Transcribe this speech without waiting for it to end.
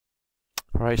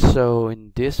Alright, so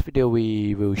in this video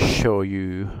we will show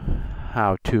you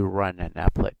how to run an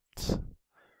applet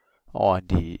on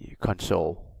the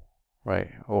console, right,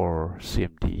 or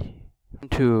CMD.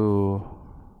 To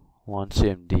launch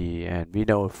CMD, and we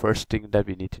know first thing that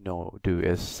we need to do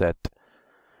is set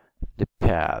the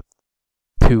path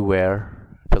to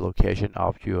where the location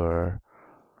of your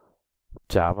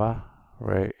Java,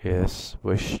 right, is,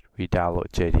 which we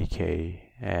download JDK,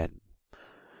 and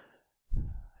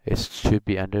it should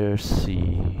be under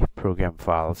C program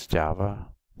files Java,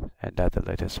 and that's the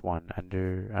latest one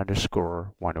under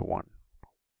 _101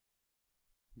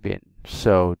 bin.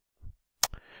 So,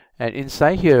 and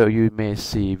inside here you may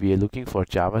see we are looking for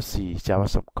Java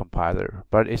compiler,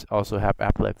 but it also have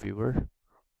Appletviewer.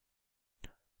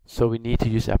 So we need to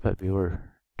use Appletviewer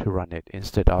to run it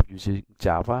instead of using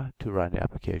Java to run the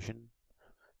application,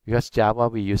 because Java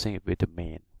we're using it with the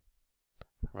main,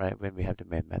 right, when we have the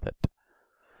main method.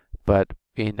 But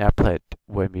in Applet,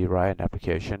 when we write an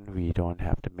application, we don't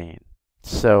have the main.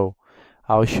 So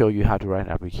I'll show you how to write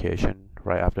an application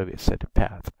right after we set the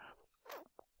path.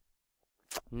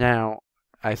 Now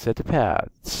I set the path,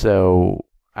 so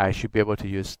I should be able to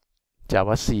use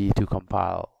Java C to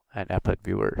compile an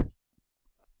Appletviewer.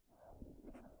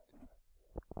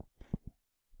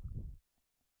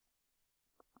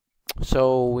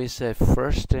 So we said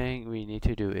first thing we need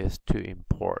to do is to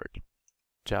import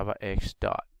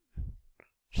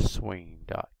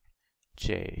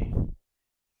javax.swing.j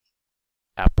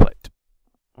applet,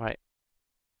 right?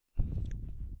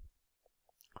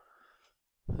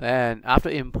 And after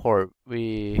import,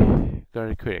 we going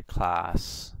to create a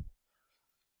class,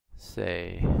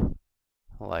 say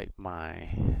like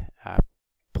my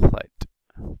applet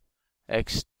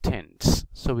extends.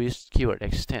 So we use keyword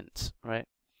extends, right?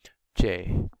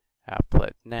 J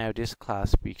applet. Now this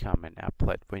class become an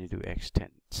applet when you do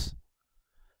extends.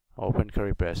 Open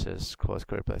curly braces, close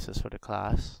curly braces for the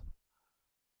class.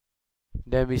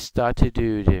 Then we start to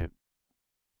do the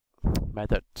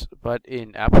methods, but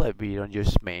in applet we don't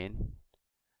use main.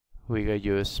 We gonna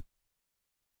use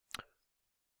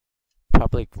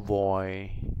public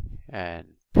void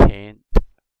and paint,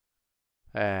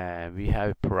 and we have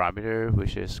a parameter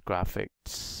which is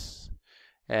graphics,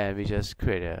 and we just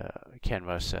create a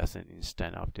canvas as an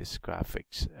instance of this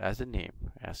graphics as a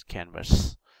name as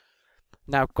canvas.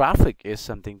 Now graphic is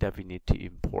something that we need to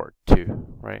import too,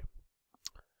 right?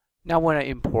 Now when I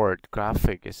import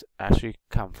graphic, is actually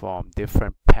come from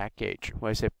different package.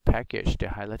 When I say package, the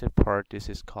highlighted part, this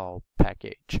is called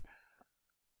package,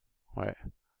 right?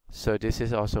 So this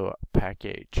is also a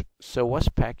package. So what's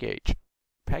package?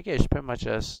 Package pretty much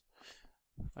just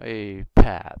a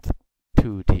path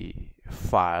to the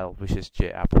file, which is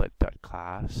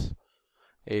japplet.class,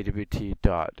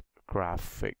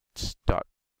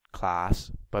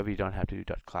 awt.graphics.class, but we don't have to do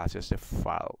 .class, it's a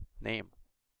file name,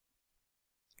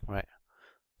 right?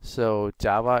 So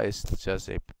Java is just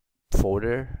a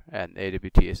folder, and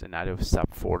AWT is another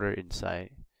subfolder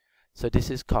inside. So this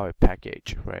is called a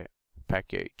package, right?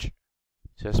 Package,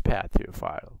 just path to your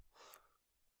file.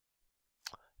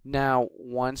 Now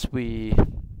once we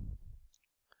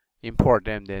import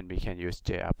them, then we can use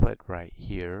japplet right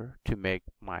here to make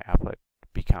my applet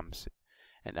becomes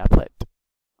an applet.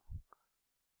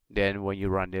 Then when you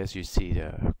run this, you see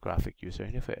the graphic user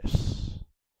interface,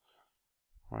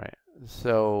 right?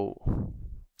 So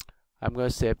I'm going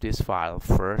to save this file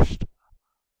first.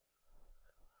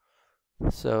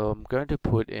 So I'm going to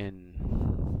put in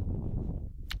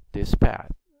this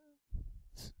path,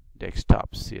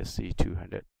 desktop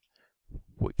CSC200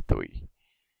 week 3.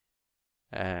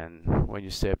 And when you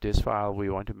save this file, we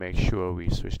want to make sure we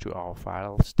switch to all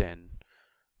files. Then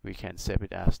we can save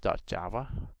it as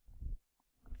 .java,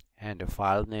 and the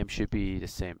file name should be the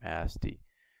same as the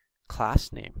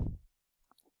class name.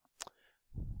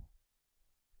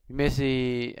 You may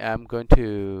see I'm going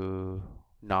to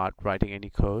not writing any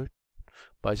code,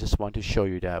 but I just want to show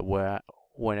you that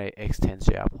when I extend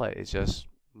the applet, it just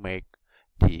make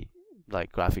the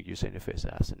graphic user interface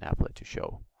as an applet to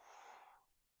show.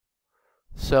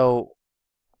 So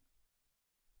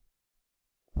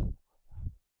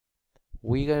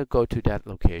we're gonna go to that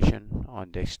location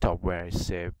on desktop where I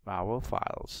save our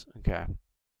files. Okay,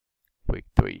 week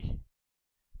 3,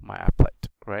 my applet,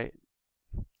 right?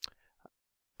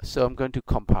 So I'm going to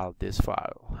compile this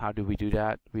file. How do we do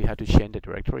that? We have to change the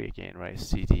directory again, right?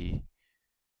 cd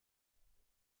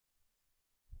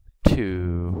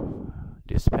to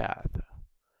this path.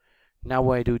 Now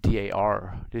when I do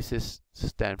dar, this is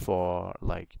stand for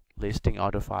like listing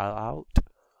all the file out.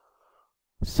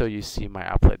 So you see my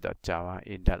applet.java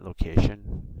in that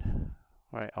location,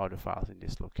 right? All the files in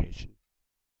this location.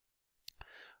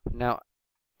 Now,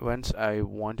 once I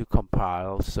want to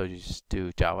compile, so you just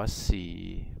do Java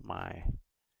C my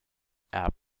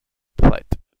applet.java.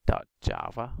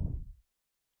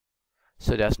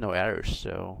 So there's no errors.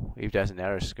 So if there's an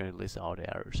error, it's going to list all the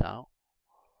errors out.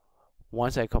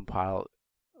 Once I compile,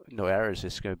 no errors,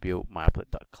 it's going to build my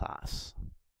applet.class.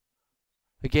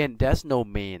 Again, there's no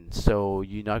main, so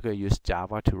you're not going to use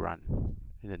Java to run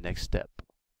in the next step.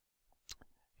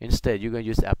 Instead, you're going to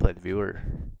use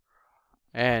Appletviewer.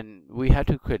 And we have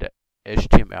to create an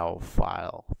HTML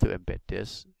file to embed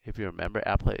this. If you remember,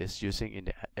 Applet is using in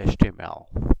the HTML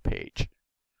page.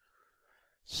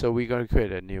 So we're going to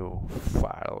create a new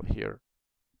file here.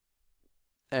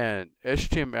 And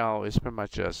HTML is pretty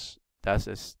much just, that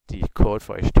is the code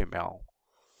for HTML.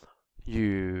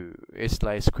 It's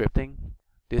like scripting.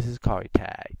 This is called a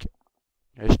tag.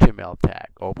 HTML tag,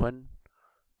 open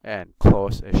and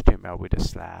close HTML with a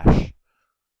slash,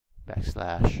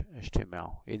 backslash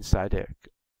HTML inside the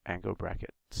angle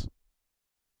brackets.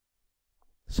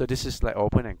 So this is like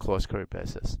open and close curly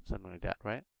braces, something like that,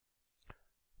 right?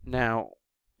 Now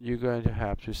you're going to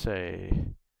have to say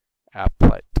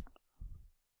applet.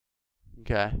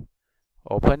 Okay,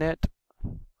 open it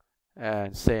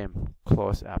and same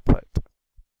close applet.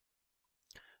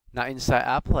 Now inside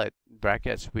applet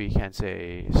brackets we can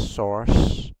say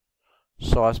source.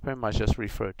 Source pretty much just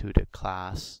refer to the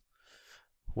class,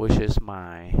 which is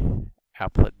my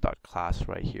applet.class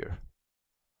right here.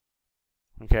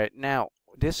 Okay, now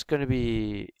this is going to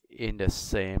be in the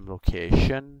same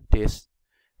location. This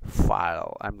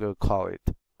file, I'm going to call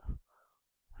it,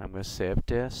 I'm going to save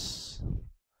this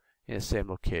in the same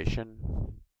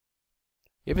location.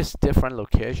 If it's different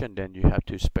location, then you have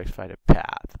to specify the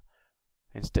path.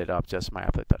 Instead of just my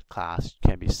applet.class, it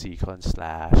can be sequence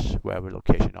 / wherever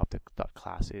location of the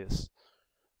 .class is.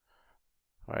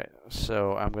 Alright,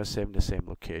 so I'm going to save in the same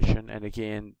location. And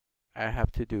again, I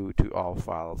have to do to all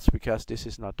files because this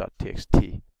is not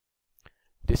 .txt.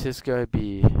 This is going to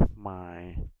be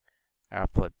my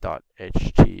applet.html.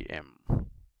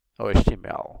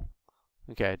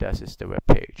 Okay, that is the web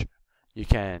page. You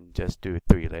can just do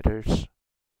 3 letters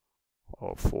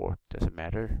or 4, doesn't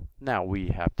matter. Now we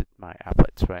have my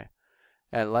applets, right?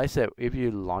 And like I said, if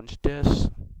you launch this,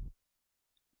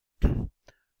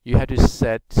 you have to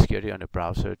set security on the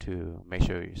browser to make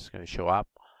sure it's going to show up.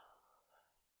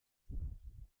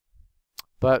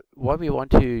 But what we want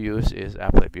to use is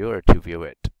Appletviewer to view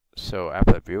it. So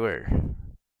Appletviewer,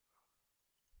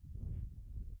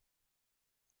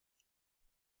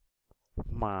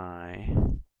 my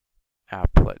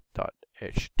applet.html.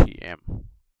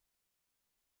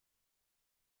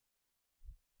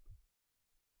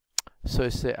 So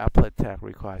it's the applet tag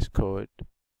requires code.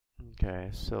 Okay,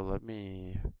 so let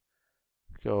me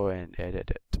go and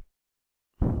edit it.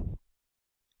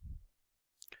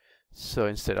 So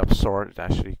instead of sort, it's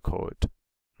actually code.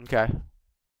 Okay,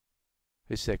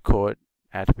 it's a code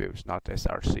attributes, not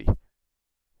src.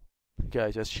 Okay,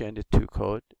 I just changed it to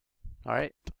code. All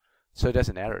right, so there's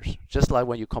an error, just like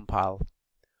when you compile.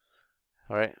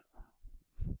 All right,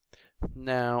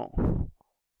 now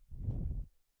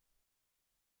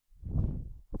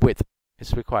width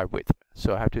is required width,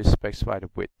 so I have to specify the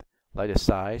width, like the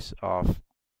size of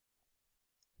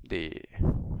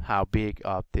how big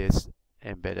of this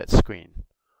embedded screen.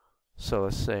 So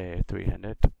let's say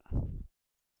 300,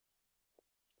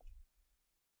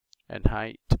 and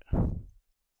height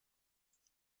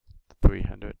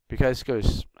 300 because it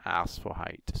goes ask for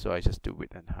height, so I just do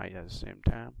width and height at the same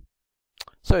time.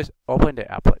 So it's open the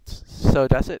applets. So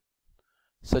that's it.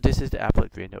 So this is the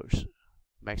applet windows.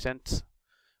 Make sense?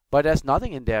 But there's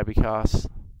nothing in there because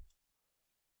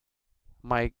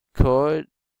my code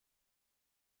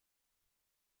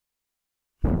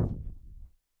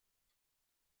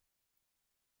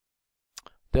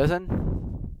doesn't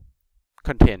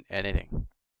contain anything.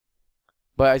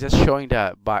 But I'm just showing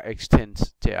that by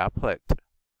extends the applet,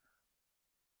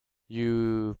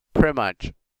 you pretty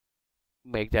much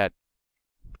make that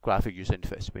graphic user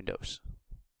interface windows.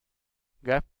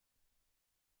 Okay?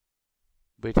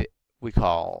 Which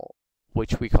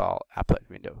we call applet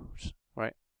windows,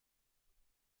 right?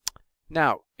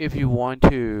 Now, if you want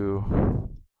to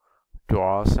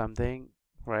draw something,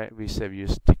 right, we say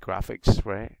use the graphics,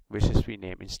 right, which is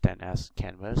renamed instead as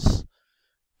canvas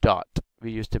dot.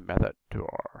 We use the method draw.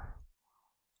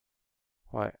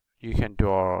 Right, you can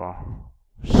draw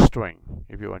string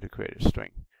if you want to create a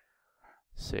string.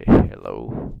 Say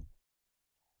hello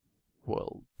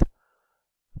world.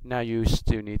 Now you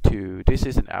still need to, this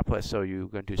is an applet, so you're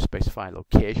going to specify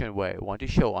location where you want to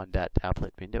show on that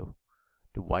applet window,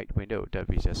 the white window that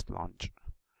we just launched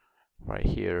right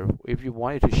here. If you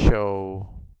wanted to show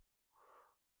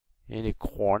in the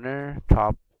corner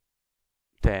top,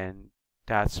 then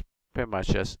that's pretty much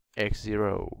just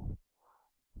x0,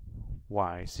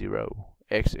 y0.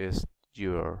 X is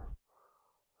your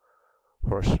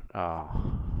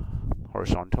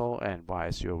horizontal and y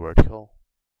is your vertical,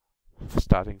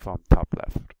 starting from top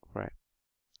left, right?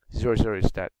 0, 0 is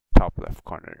that top left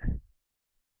corner.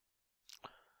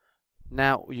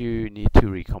 Now you need to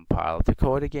recompile the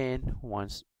code again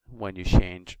when you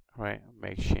change, right?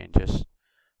 Make changes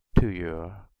to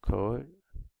your code.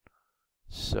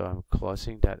 So I'm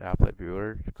closing that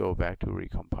Appletviewer to go back to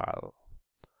recompile.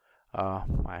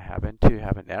 I happen to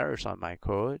have an error on my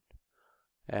code,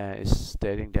 and it's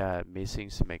stating that missing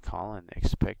semicolon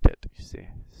expected. You see,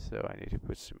 so I need to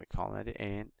put semicolon at the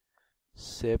end,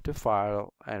 save the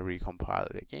file, and recompile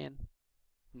it again.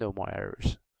 No more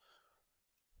errors.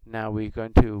 Now we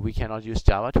cannot use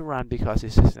Java to run because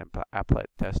this is an applet.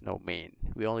 There's no main.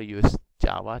 We only use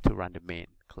Java to run the main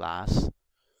class.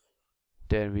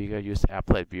 Then we can use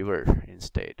Appletviewer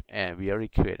instead, and we already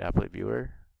create Appletviewer,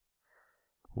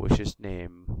 which is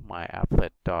named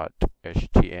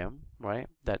myapplet.htm, right?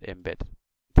 That embed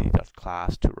the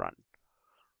 .class to run.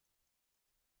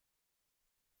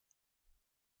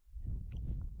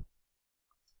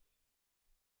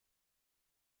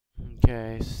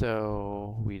 Okay,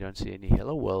 so we don't see any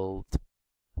hello world.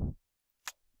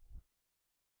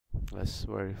 Let's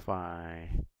verify.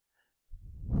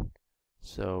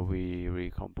 So we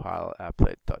recompile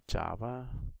applet.java.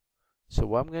 So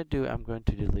what I'm going to do, I'm going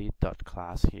to delete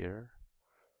 .class here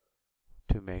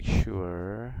to make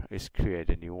sure it's create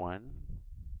a new one.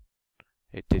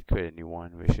 It did create a new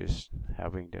one, which is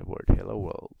having the word hello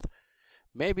world.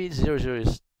 Maybe 00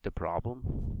 is the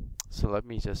problem. So let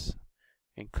me just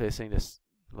increasing this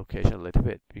location a little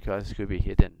bit because it could be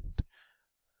hidden.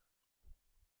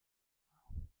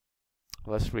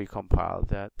 Let's recompile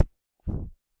that.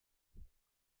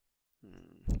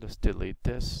 Let's delete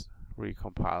this,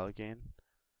 recompile again.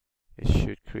 It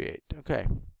should create. Okay.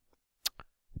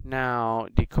 Now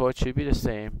the code should be the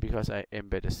same because I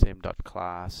embed the same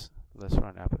 .class. Let's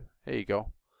run applet. There you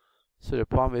go. So the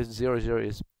problem is 00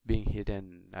 is being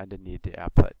hidden underneath the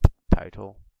applet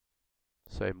title.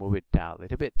 So I move it down a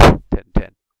little bit, 10,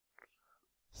 10.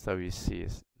 So you see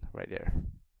it's right there.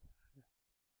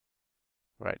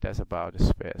 Right, that's about the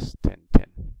space, 10, 10.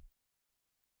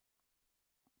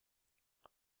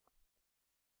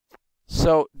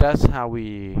 So that's how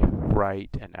we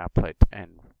write an applet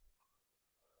and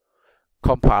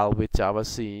compile with Java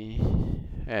C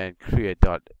and create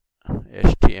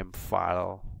 .htm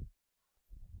file